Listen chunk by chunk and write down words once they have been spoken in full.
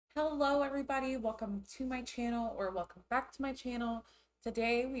Hello everybody, welcome to my channel or welcome back to my channel.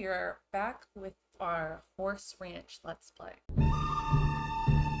 Today we are back with our horse ranch let's play.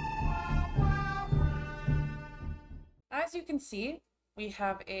 As you can see, we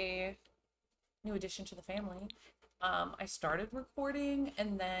have a new addition to the family. I started recording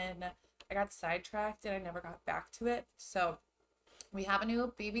and then I got sidetracked and I never got back to it. So we have a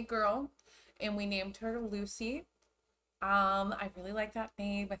new baby girl and we named her Lucy. I really like that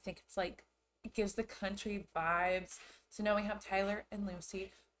name. I think it's like it gives the country vibes. So now we have Tyler and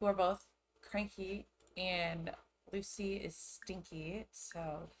Lucy, who are both cranky, and Lucy is stinky.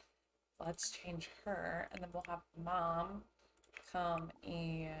 So let's change her, and then we'll have mom come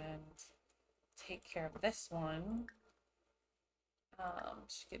and take care of this one.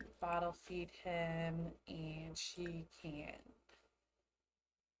 She can bottle feed him, and she can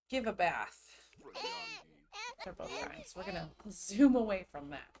give a bath. They're both dying, so we're gonna zoom away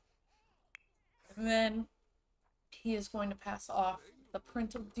from that. And then he is going to pass off the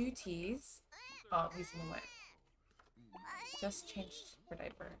parental duties. Oh, he's in the way. Just changed her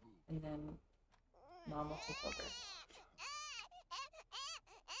diaper, and then mom will take over.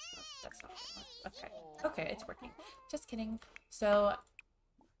 That's not good. Okay. Okay, it's working. Just kidding. So,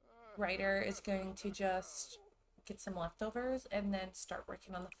 Ryder is going to just get some leftovers and then start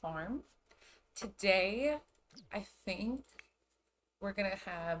working on the farm. Today, I think we're gonna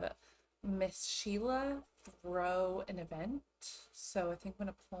have Miss Sheila throw an event. So I think I'm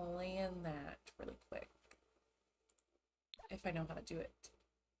gonna plan that really quick. If I know how to do it.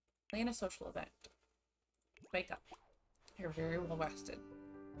 Plan a social event. Wake up. You're very well rested.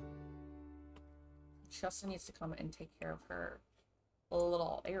 She also needs to come and take care of her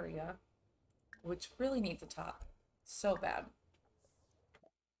little area, which really needs a top. So bad.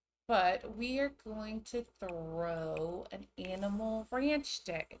 But we are going to throw an animal ranch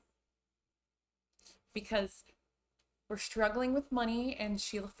day because we're struggling with money and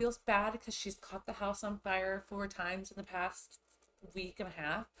Sheila feels bad because she's caught the house on fire 4 times in the past week and a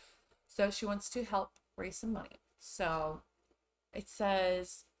half. So she wants to help raise some money. So it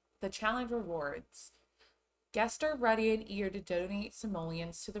says the challenge rewards. Guests are ready and eager to donate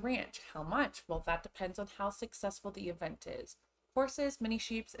simoleons to the ranch. How much? Well, that depends on how successful the event is. Horses, mini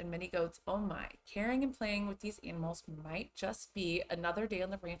sheep, and mini goats, oh my. Caring and playing with these animals might just be another day on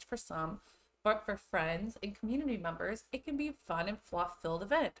the ranch for some, but for friends and community members, it can be a fun and fluff-filled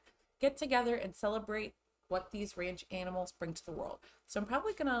event. Get together and celebrate what these ranch animals bring to the world. So I'm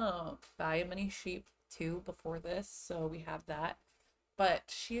probably gonna buy a mini sheep too before this, so we have that. But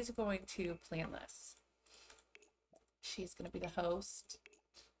she is going to plan this. She's going to be the host.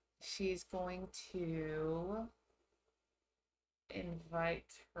 She's going to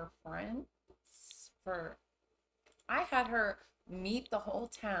invite her friends for... I had her meet the whole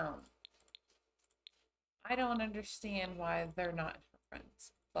town. I don't understand why they're not her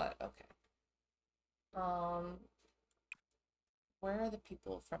friends, but okay. Where are the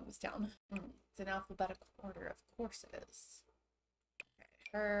people from this town? It's an alphabetical order, of course it is. Okay.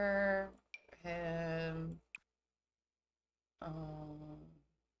 Her, him,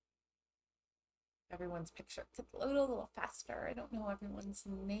 everyone's picture. Could load a little faster. I don't know everyone's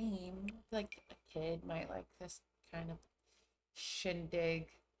name. Like a kid might like this kind of shindig.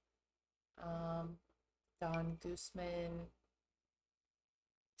 Don Gooseman.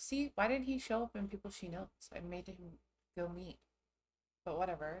 See, why didn't he show up in people she knows? I made him go meet. But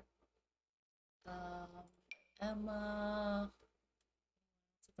whatever. Emma.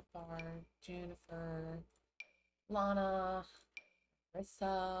 It's at the bar. Jennifer. Lana.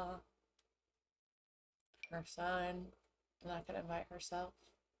 Marissa. Her son. I'm not gonna invite herself.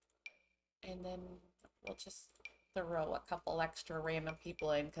 And then we'll just throw a couple extra random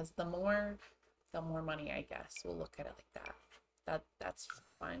people in because the more money, I guess. We'll look at it like that. That's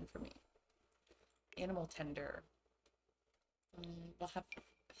fine for me. Animal tender. We'll have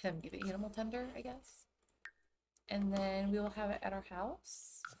him be the animal tender, I guess. And then we will have it at our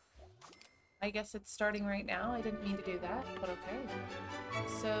house. I guess it's starting right now. I didn't mean to do that, but okay.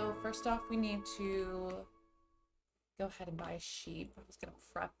 So first off, we need to go ahead and buy a sheep. I was gonna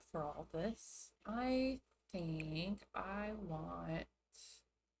prep for all this. I think I want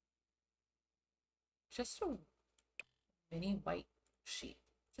just a mini white sheep.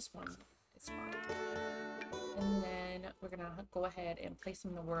 Just one is fine. And then we're gonna go ahead and place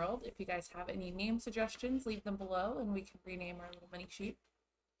them in the world. If you guys have any name suggestions, leave them below and we can rename our little mini sheep.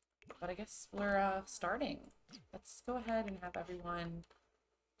 But I guess we're starting. Let's go ahead and have everyone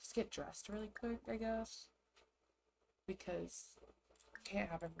just get dressed really quick, I guess. Because I can't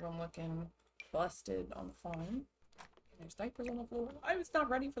have everyone looking busted on the phone. There's diapers on the floor. I was not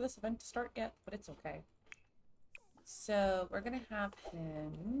ready for this event to start yet, but it's okay. So we're gonna have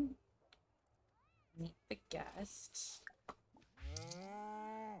him meet the guest.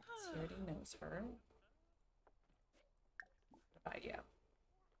 He already knows her. What about you?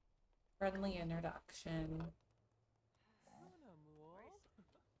 Friendly introduction.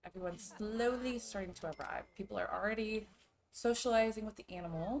 Everyone's slowly starting to arrive. People are already socializing with the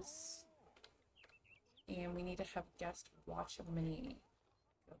animals. And we need to have guest watch a mini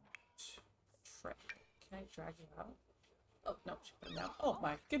trick. Can I drag you out? Oh, no, she put him down. Oh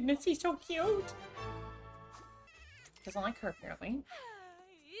my goodness, he's so cute! Doesn't like her, apparently.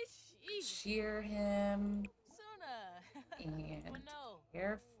 Cheer him. And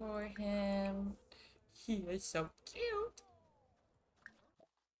care for him. He is so cute!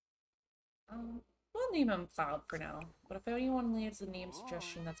 We'll name him Cloud for now. But if anyone leaves a name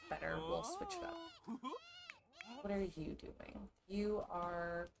suggestion that's better, we'll switch it up. What are you doing? You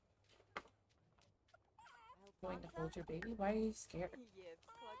are going to hold your baby? Why are you scared?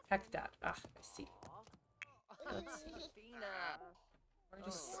 Heck that. Ah, I see. Let's see. We're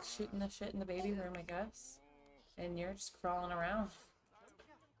just shooting the shit in the baby room, I guess. And you're just crawling around.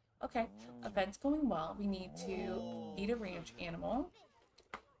 Okay, event's going well. We need to feed a ranch animal.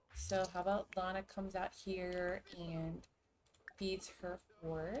 So how about Lana comes out here and feeds her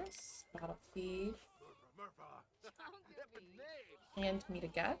horse. Bottle feed. And meet a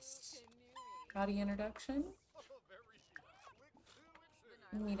guest. Howdy introduction.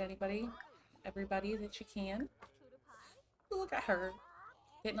 Meet anybody. Everybody that you can. Look at her.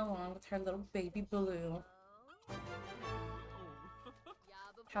 Getting along with her little baby Blue.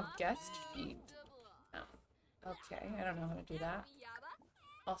 Have guest feed. Oh, okay, I don't know how to do that.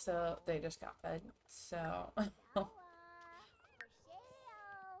 Also, they just got fed, so...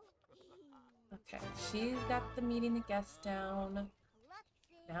 Okay, she got the meeting the guests down.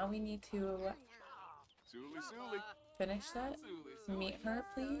 Now we need to finish that. Meet her,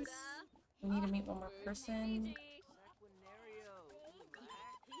 please. We need to meet one more person.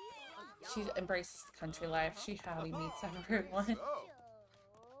 She embraces the country life. She howdy meets everyone.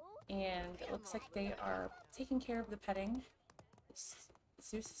 And it looks like they are taking care of the petting.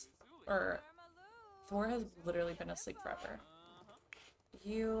 Zeus, or Thor has literally been asleep forever.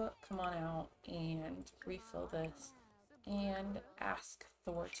 You come on out and refill this and ask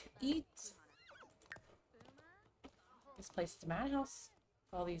Thor to eat. This place is a madhouse.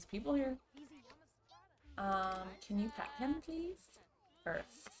 All these people here. Can you pet him, please?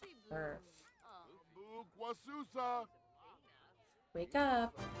 Earth. Wake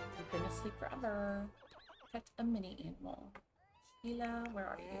up. You've been asleep forever. Pet a mini animal. Sheila, where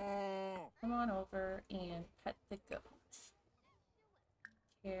are you? Come on over and pet the goat.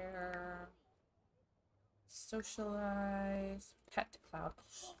 Care. Socialize. Pet Cloud.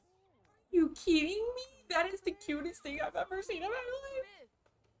 Are you kidding me? That is the cutest thing I've ever seen in my life.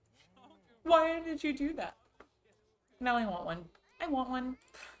 Why did you do that? Now I want one. I want one.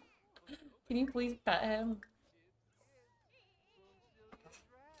 Can you please pet him?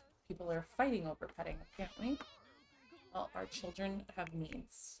 People are fighting over petting, apparently. Well, our children have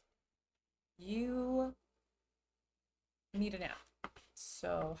needs. You need a nap.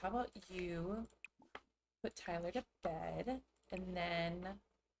 So how about you put Tyler to bed and then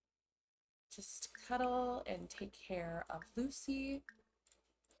just cuddle and take care of Lucy.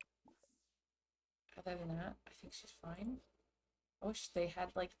 Other than that, I think she's fine. I wish they had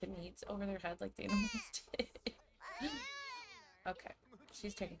like the needs over their head like the animals did. Okay,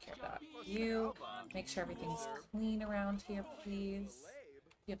 she's taking care of that. You make sure everything's clean around here, please.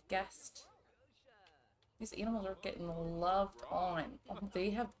 You have guests. These animals are getting loved on. Oh, they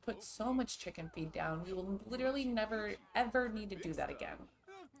have put so much chicken feed down. You will literally never, ever need to do that again.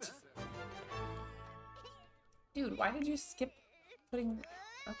 Dude, why did you skip putting...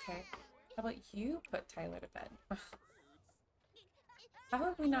 Okay. How about you put Tyler to bed? How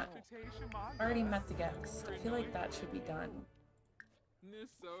have we not already met the guests? I feel like that should be done.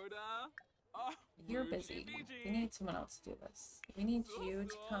 You're busy. We need someone else to do this. We need you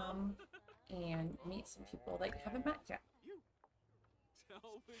to come and meet some people that you haven't met yet.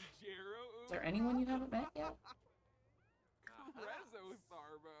 Is there anyone you haven't met yet?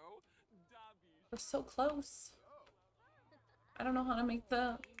 We're so close. I don't know how to make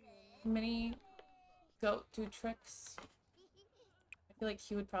the mini goat do tricks. I feel like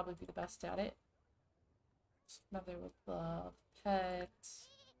he would probably be the best at it. Mother with love, pet,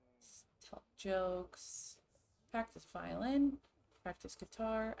 tell jokes, practice violin, practice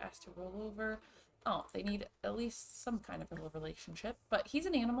guitar, ask to roll over. Oh, they need at least some kind of a relationship. But he's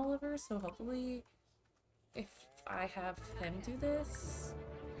an animal lover, so hopefully if I have him do this,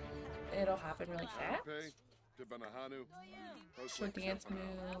 it'll happen really fast. Show dance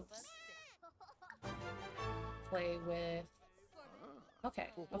moves. Play with... Okay,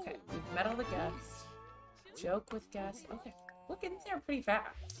 okay. We've met all the guests. Joke with guests. Okay. We're getting there pretty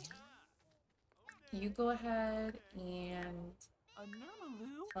fast. You go ahead and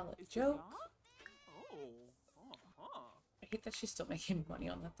tell a joke. I hate that she's still making money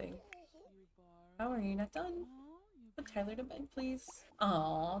on the thing. How are you not done? Put Tyler to bed, please.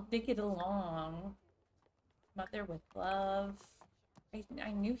 Aw, they get along. Mother with love.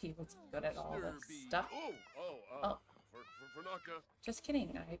 I knew he was good at all this stuff. Oh. Just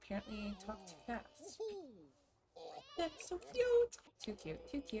kidding. I apparently talk too fast. That's so cute. Too cute.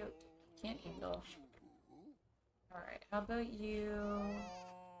 Too cute. Can't handle. Alright, how about you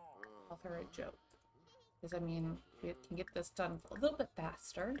tell her a joke? Because, I mean, we can get this done a little bit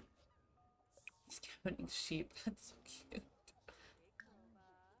faster. He's counting sheep. That's so cute.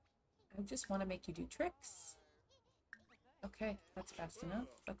 I just want to make you do tricks. Okay, that's fast enough.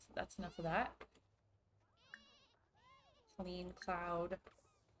 That's enough of that. Clean Cloud.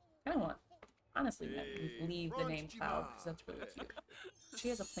 I don't want, honestly, leave the name Cloud because that's really cute. She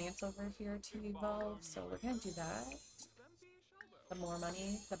has a plant over here to evolve, so we're gonna do that. The more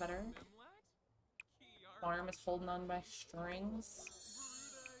money, the better. Farm is holding on by strings.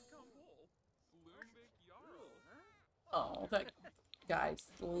 Oh, that guy's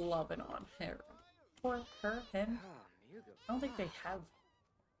loving on her. Poor her, him. I don't think they have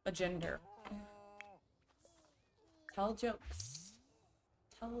a gender. Tell jokes.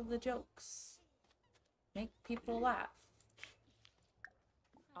 Tell the jokes. Make people laugh.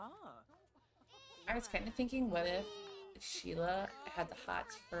 I was kind of thinking, what if Sheila had the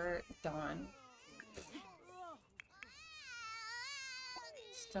hots for Dawn?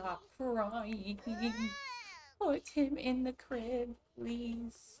 Stop crying. Put him in the crib,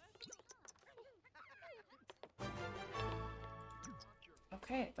 please.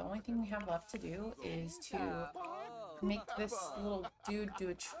 Okay, the only thing we have left to do is to make this little dude do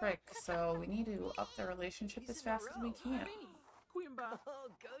a trick, so we need to up the relationship as fast as we can. Wonder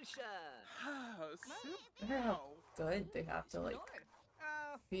how good they have to, like,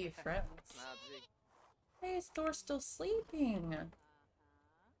 be friends. Hey, is Thor still sleeping?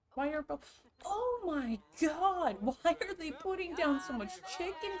 Why are both... Oh my god! Why are they putting down so much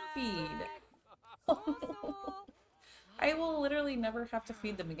chicken feed? I will literally never have to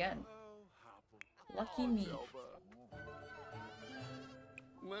feed them again. Lucky me.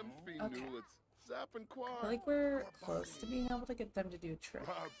 Okay. I feel like we're close to being able to get them to do a trick.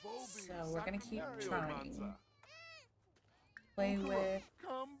 So we're gonna keep trying. Play with...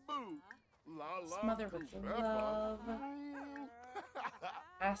 Smother with love.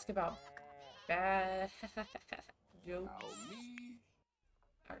 Ask about bad jokes.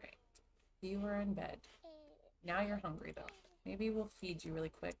 Alright. You are in bed. Now you're hungry though. Maybe we'll feed you really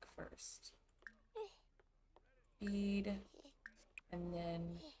quick first. Feed. And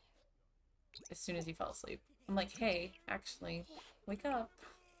then as soon as he fell asleep, I'm like, hey, actually, wake up.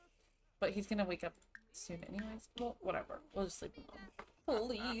 But he's gonna wake up soon anyways. Well, whatever. We'll just leave him alone.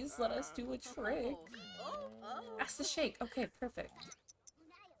 Please let us do a trick. Ask the shake. Okay, perfect.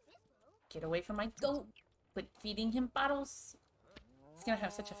 Get away from my goat. Quit feeding him bottles. He's gonna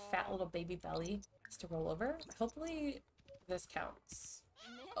have such a fat little baby belly. Has to roll over. Hopefully this counts.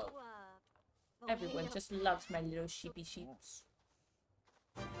 Oh. Everyone just loves my little sheepy sheeps.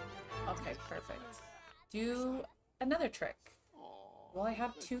 Okay, perfect. Do another trick. Well, I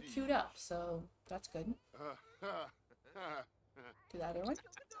have two queued up, so that's good. Do the other one.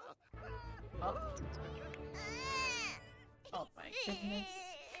 Oh. Oh my goodness.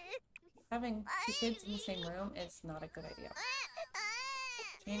 Having two kids in the same room is not a good idea.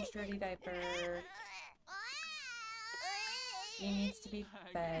 Change dirty diaper. He needs to be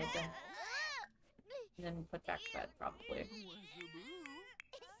fed. And then put back to bed, probably.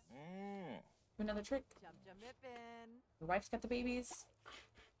 Do another trick. Your wife's got the babies.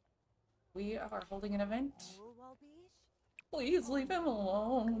 We are holding an event. Please leave him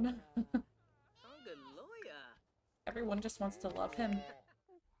alone. Everyone just wants to love him.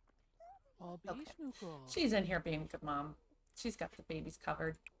 Okay. She's in here being a good mom. She's got the babies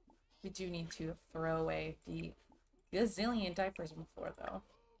covered. We do need to throw away the gazillion diapers on the floor, though.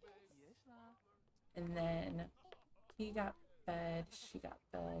 And then he got fed. She got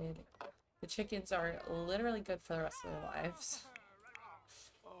fed. The chickens are literally good for the rest of their lives.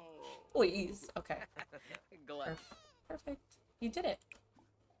 Please. Okay. Perfect. You did it.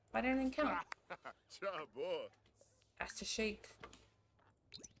 Why didn't it count? Asked to shake.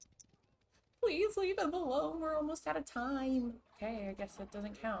 Please leave him alone. We're almost out of time. Okay, I guess that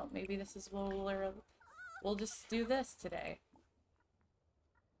doesn't count. Maybe this is we'll just do this today.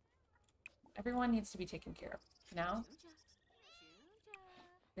 Everyone needs to be taken care of. Now,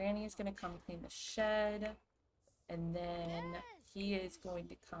 Granny is going to come clean the shed. And then he is going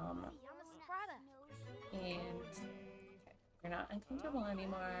to come and... Okay, you're not uncomfortable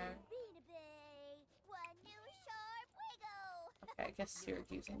anymore. Okay, I guess you're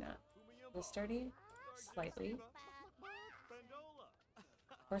using that. The sturdy? Slightly.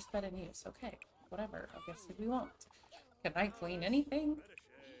 Horse bed in use. Okay, whatever. I guess we won't. Can I clean anything?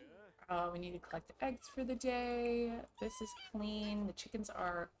 We need to collect eggs for the day. This is clean. The chickens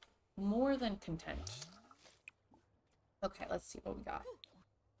are more than content. Okay, let's see what we got.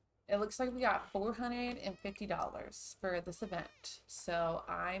 It looks like we got $450 for this event. So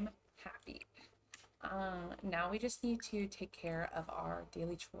I'm happy. Now we just need to take care of our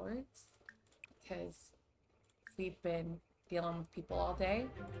daily chores because we've been dealing with people all day.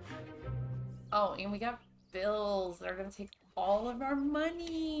 Oh, and we got bills. They're gonna take all of our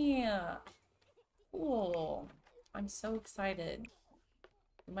money. Cool. I'm so excited.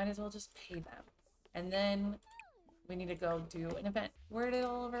 We might as well just pay them. And then we need to go do an event. Where did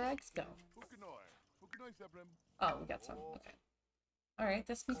all of our eggs go? Oh, we got some. Okay. Alright,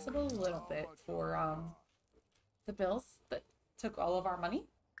 this makes up a little bit for the bills that took all of our money.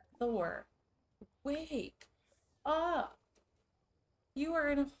 Thor, wake up. You are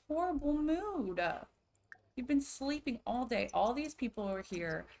in a horrible mood. You've been sleeping all day. All these people are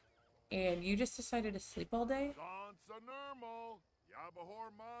here, and you just decided to sleep all day?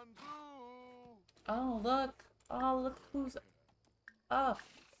 Oh, look. Oh, look who's up.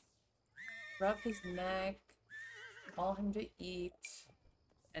 Rub his neck. Call him to eat.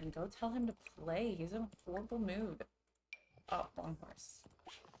 And go tell him to play. He's in a horrible mood. Oh, wrong horse.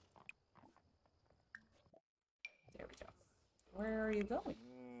 There we go. Where are you going?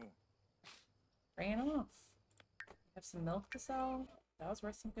 Ran off. Have some milk to sell. That was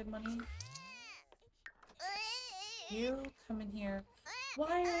worth some good money. You come in here.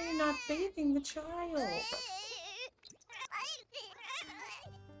 Why are you not bathing the child?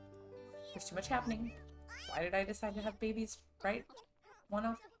 There's too much happening. Why did I decide to have babies right one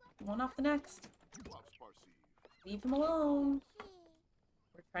off the next? Leave him alone.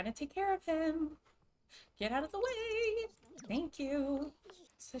 We're trying to take care of him. Get out of the way. Thank you. It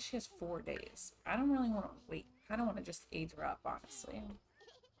says she has 4 days. I don't really want to wait. I don't want to just age her up, honestly.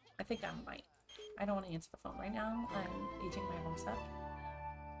 I think I might. I don't want to answer the phone right now. I'm aging my horse up.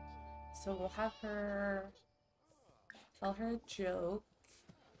 So we'll have her tell her a joke,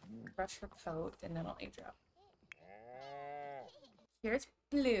 brush her coat, and then I'll age her up. Here's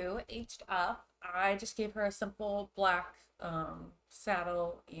Blue, aged up. I just gave her a simple black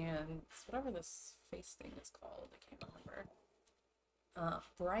saddle and whatever this face thing is called. I can't remember.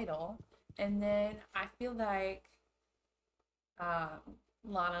 Bridle. And then I feel like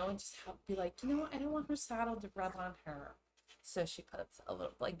Lana would just be like, you know, I don't want her saddle to rub on her. So she puts a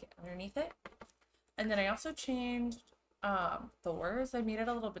little blanket underneath it. And then I also changed Thor's. I made it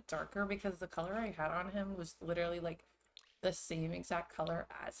a little bit darker because the color I had on him was literally like the same exact color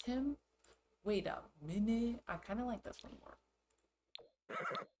as him. Wait a minute. I kind of like this one more.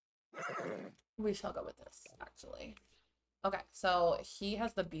 We shall go with this, actually. Okay, so he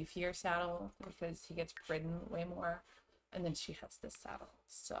has the beefier saddle because he gets ridden way more. And then she has this saddle.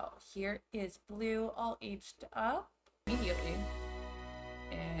 So here is Blue all aged up immediately.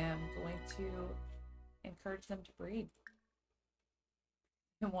 And I'm going to encourage them to breed.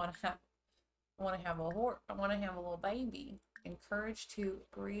 I want to have a horse. I want to have a little baby. Encourage to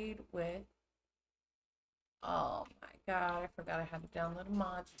breed with. Oh my god, I forgot I had to download a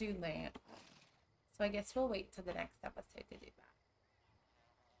mod to do that. So I guess we'll wait till the next episode to do that.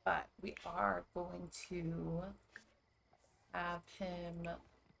 But we are going to have him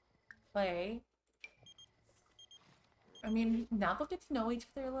play. I mean, now they'll get to know each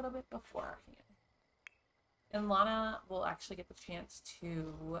other a little bit beforehand. And Lana will actually get the chance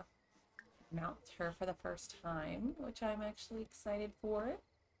to mount her for the first time, which I'm actually excited for.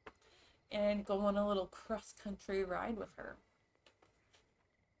 And go on a little cross-country ride with her.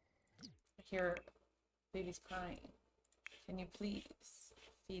 I hear baby's crying. Can you please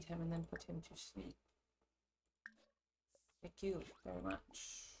feed him and then put him to sleep? Thank you very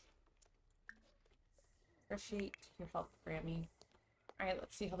much. Appreciate your help, Grammy. Alright,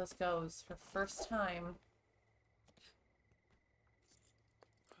 let's see how this goes. Her first time.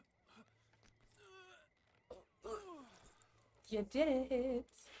 You did it!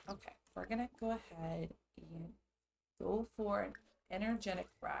 Okay, we're gonna go ahead and go for an energetic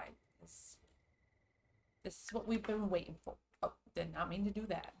ride. This is what we've been waiting for. Oh, did not mean to do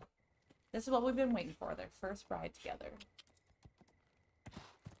that. This is what we've been waiting for. Their first ride together.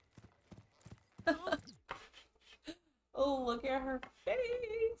 Oh, look at her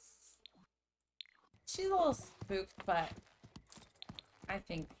face. She's a little spooked, but I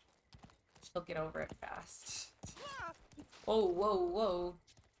think she'll get over it fast. Whoa, whoa, whoa.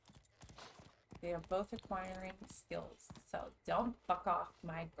 They are both acquiring skills, so don't fuck off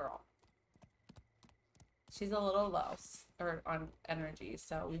my girl. She's a little low or on energy,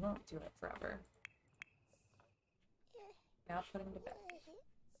 so we won't do it forever. Now put him to bed.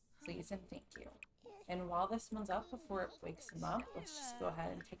 Please and thank you. And while this one's up, before it wakes him up, let's just go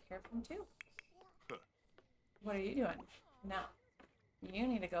ahead and take care of him too. What are you doing? Now, you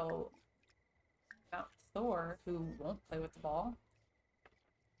need to go mount Thor, who won't play with the ball.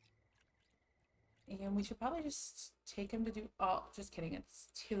 And we should probably just take him to do... Oh, just kidding. It's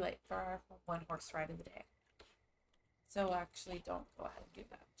too late for our one horse ride of the day. So actually, don't go ahead and do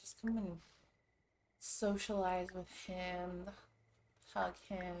that. Just come and socialize with him. Hug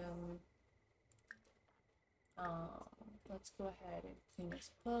him. Let's go ahead and clean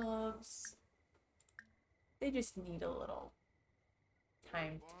his hooves. They just need a little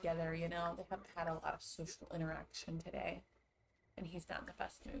time together, you know? They haven't had a lot of social interaction today. And he's not in the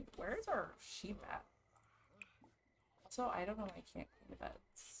best mood. Where's our sheep at? Also, I don't know why I can't clean the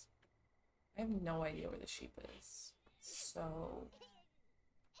beds. I have no idea where the sheep is. So,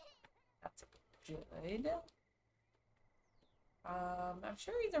 that's good. I'm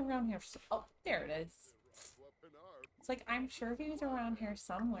sure he's around here. Oh, there it is. It's like, I'm sure he was around here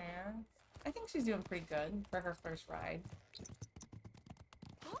somewhere. I think she's doing pretty good for her first ride.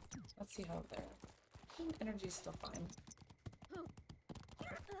 Let's see how there. Energy's still fine.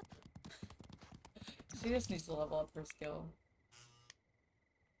 She just needs to level up her skill.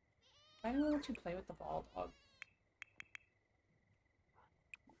 I don't know what you play with the ball, dog.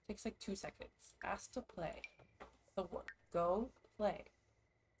 Takes like 2 seconds. Ask to play. Thor, go play.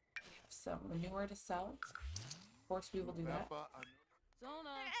 We have some manure to sell. Of course, we will do that. Got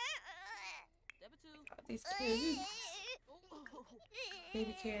these kids.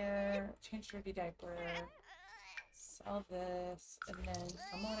 Baby care, change dirty diaper, sell this, and then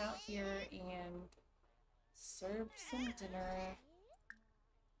come on out here and serve some dinner.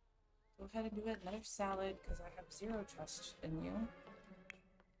 Go ahead and do another salad because I have 0 trust in you.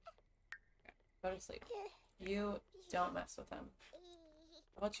 Okay, go to sleep. You don't mess with him.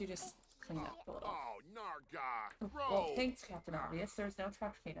 How about you just clean up a little? Well, thanks, Captain Obvious. There's no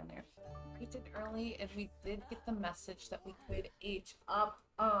trash can in there. We did early, and we did get the message that we could age up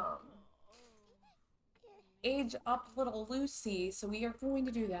little Lucy. So we are going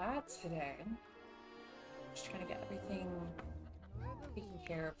to do that today. Just trying to get everything taken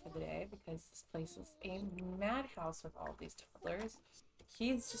care of for the day because this place is a madhouse with all these toddlers.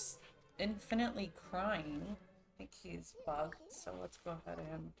 He's just infinitely crying. I think he's bugged, so let's go ahead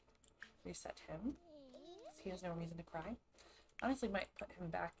and reset him. He has no reason to cry. Honestly, might put him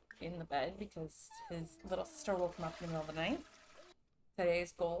back in the bed because his little sister woke him up in the middle of the night.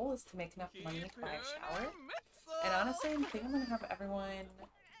 Today's goal is to make enough money to buy a shower. And honestly, I think I'm gonna have everyone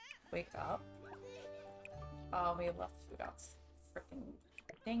wake up. Oh, we left food out. Freaking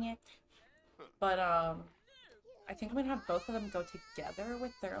dang it. But I think I'm gonna have both of them go together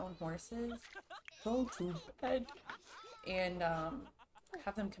with their own horses. Go to bed. And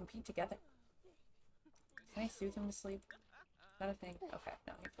have them compete together. Can I soothe him to sleep? Is that a thing? Okay,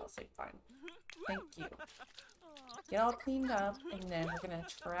 no, he fell asleep fine. Thank you. Get all cleaned up, and then we're gonna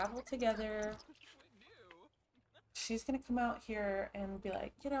travel together. She's gonna come out here and be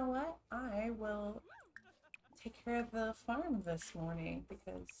like, you know what? I will take care of the farm this morning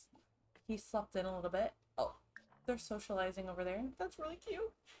because he slept in a little bit. Oh, they're socializing over there. That's really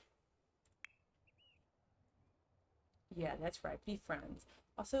cute. Yeah, that's right. Be friends.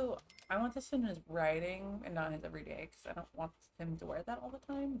 Also, I want this in his riding and not his everyday because I don't want him to wear that all the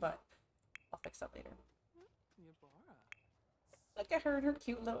time, but I'll fix that later. Look at her in her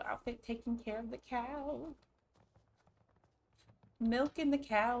cute little outfit taking care of the cow. Milking the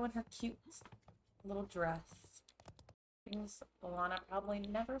cow in her cute little dress. Things Alana probably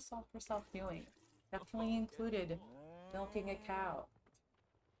never saw herself doing. Definitely included milking a cow.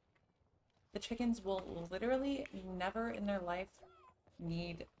 The chickens will literally never in their life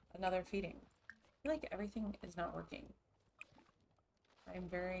need another feeding. I feel like everything is not working. I'm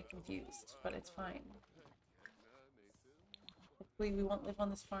very confused, but it's fine. Hopefully we won't live on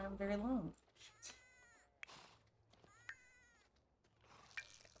this farm very long.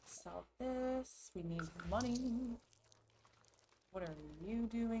 Let's sell this. We need money. What are you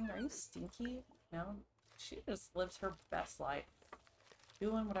doing? Are you stinky? No? She just lives her best life.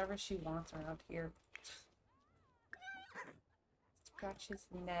 Doing whatever she wants around here. Scratch his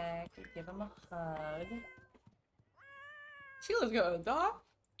neck and give him a hug. Sheila's gonna die.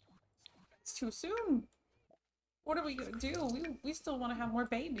 It's too soon. What are we gonna do? We still want to have more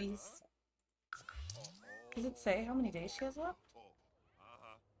babies. Does it say how many days she has left?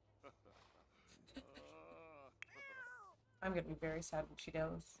 I'm gonna be very sad when she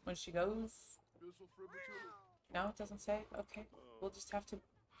goes. When she goes? No, it doesn't say? Okay. We'll just have to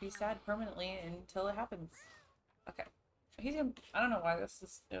be sad permanently until it happens. Okay. He's gonna, I don't know why this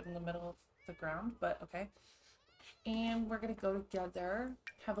is in the middle of the ground, but okay. And we're gonna go together,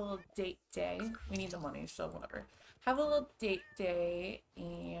 have a little date day. We need the money, so whatever. Have a little date day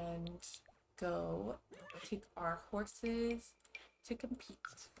and go take our horses to compete.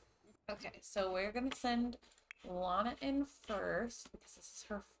 Okay, so we're gonna send Lana in first because this is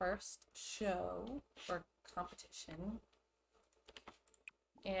her first show or competition.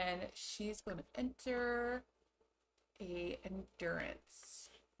 And she's going to enter a endurance,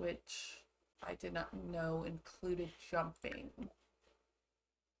 which I did not know included jumping.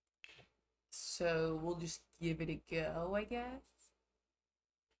 So we'll just give it a go, I guess.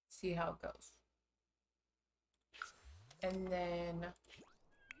 See how it goes. And then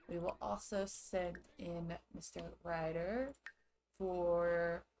we will also send in Mr. Ryder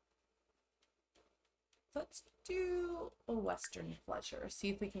for, let's do a Western Pleasure. See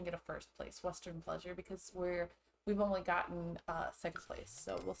if we can get a first place Western Pleasure because we've only gotten second place.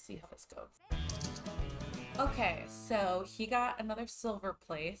 So we'll see how this goes. Okay, so he got another silver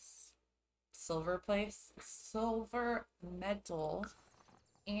medal,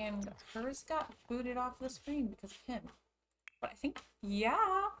 and hers got booted off the screen because of him. But I think,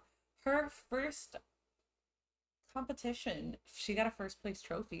 yeah, her first competition, she got a first place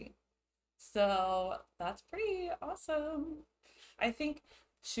trophy. So that's pretty awesome. I think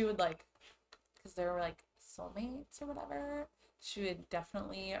she would because they were like soulmates or whatever, she would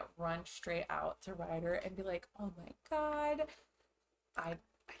definitely run straight out to Ryder and be like, oh my god, I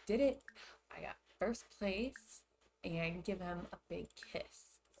did it. I got first place, and give him a big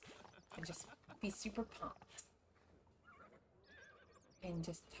kiss. And just be super pumped. And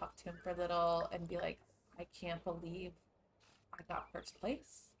just talk to him for a little and be like, I can't believe I got first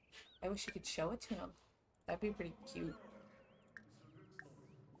place. I wish you could show it to him. That'd be pretty cute.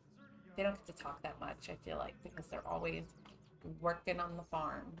 They don't get to talk that much, I feel like, because they're always working on the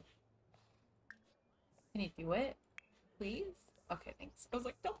farm. Can you do it? Please? Okay, thanks. I was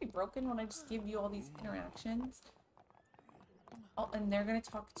like, don't be broken when I just give you all these interactions. Oh, and they're gonna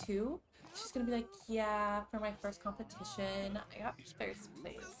talk too? She's gonna be like, yeah, for my first competition, I got first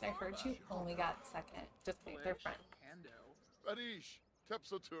place. I heard you only got second. Just wait, they're friends.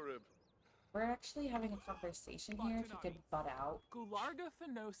 We're actually having a conversation here, if you could butt out.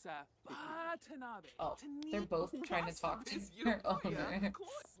 Oh, they're both trying to talk to their owner.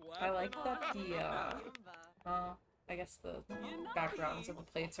 I like that I guess the backgrounds of the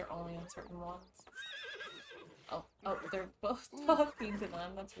plates are only on certain ones. Oh, they're both talking to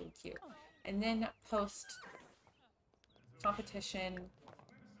them. That's really cute. And then post competition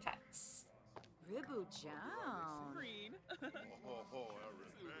pets.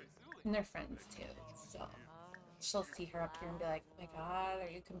 And they're friends too, so she'll see her up here and be like, oh my god, are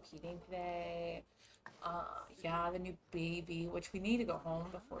you competing today? Yeah, the new baby, which we need to go home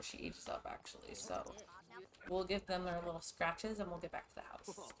before she ages up actually, so we'll give them their little scratches and we'll get back to the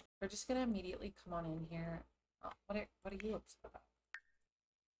house. We're just gonna immediately come on in here. Oh, what are you upset about?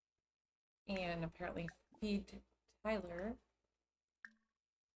 And apparently feed Tyler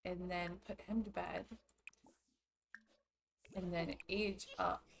and then put him to bed and then age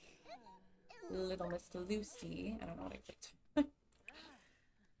up little Miss Lucy. I don't know what I clicked.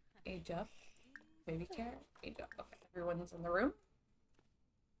 Age up. Baby care. Age up. Okay, everyone's in the room.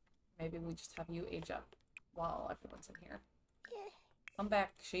 Maybe we just have you age up while everyone's in here. Come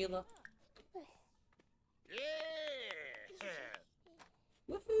back, Sheila.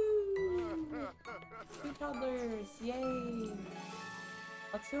 Woohoo! 2 toddlers! Yay!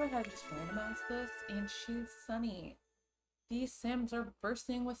 Let's go ahead and just randomize this. And she's Sunny. These Sims are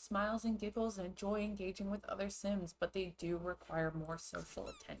bursting with smiles and giggles and enjoy engaging with other Sims, but they do require more social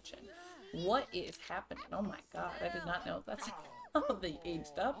attention. What is happening? Oh my god, I did not know that's how they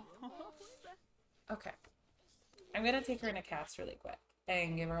aged up. Okay. I'm gonna take her in a cast really quick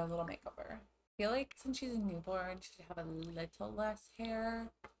and give her a little makeover. I feel like since she's a newborn, she should have a little less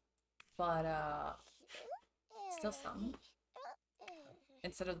hair, but still some.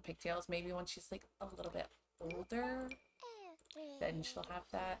 Instead of the pigtails, maybe when she's like a little bit older, then she'll have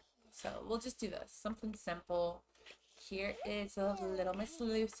that. So we'll just do this, something simple. Here is a little Miss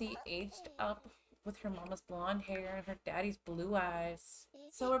Lucy aged up with her mama's blonde hair and her daddy's blue eyes.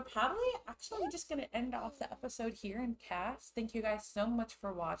 So we're probably actually just going to end off the episode here and cast. Thank you guys so much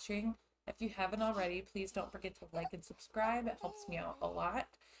for watching. If you haven't already, please don't forget to like and subscribe. It helps me out a lot.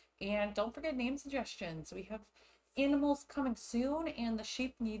 And don't forget name suggestions. We have animals coming soon and the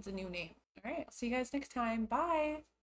sheep needs a new name. All right, I'll see you guys next time. Bye.